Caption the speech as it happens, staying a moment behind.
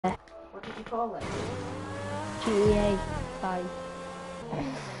call it? GTA5.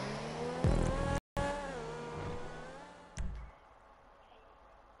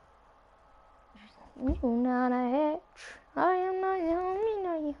 You not a hitch. I am not your homie,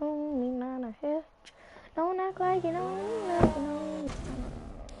 not your homie, not a hitch. Don't act like you know me, like you know me.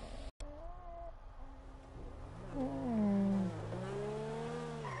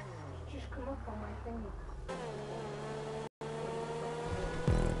 Just come up on my thing.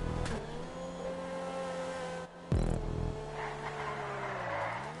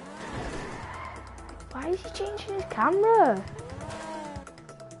 Why is he changing his camera?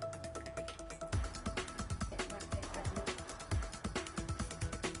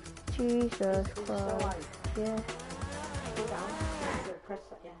 Jesus Christ. Yeah. Go down. Press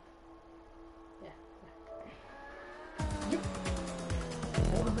that, yeah.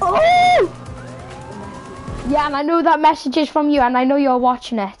 Oh! Yeah, and I know that message is from you, and I know you're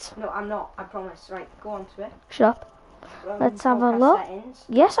watching it. No, I'm not. I promise. Right, go on to it. Shut up. Let's have a look. Settings.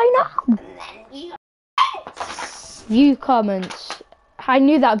 Yes, I know. And then you... View comments. I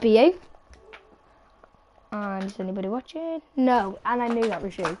knew that'd be you. And is anybody watching? No, and I knew that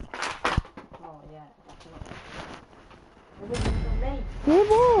was you. Oh, yeah, definitely. It wasn't from me. It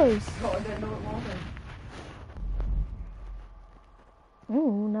was. Oh, I don't know it wasn't.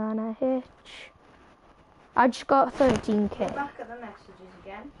 Ooh, Nana Hitch. I just got 13k. Go back at the messages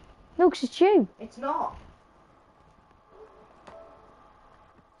again. No, 'cause it's you. It's not.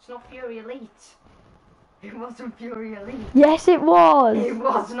 It's not Fury Elite. It wasn't Fury Elite. Yes, it was. It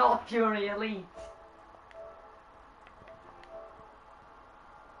was not Fury Elite.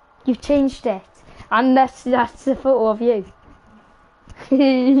 You've changed it. And that's the photo of you.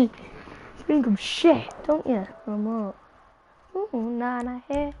 You think I'm shit, don't you? I'm not. Ooh, Nana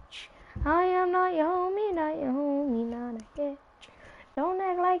Hitch. I am not your homie, not your homie, Nana Hitch. Don't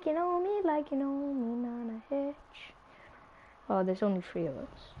act like you know me, like you know me, Nana Hitch. Oh, there's only 3 of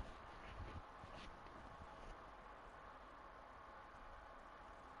us.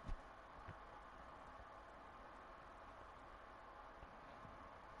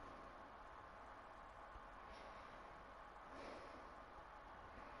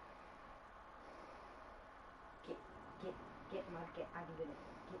 Get aggravated.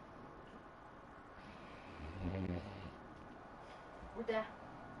 We're there.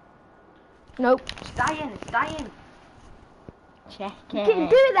 Nope. It's dying, it's dying. Check Do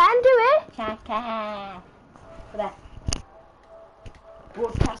it then, do it. Check it. We're there.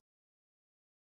 Broadcast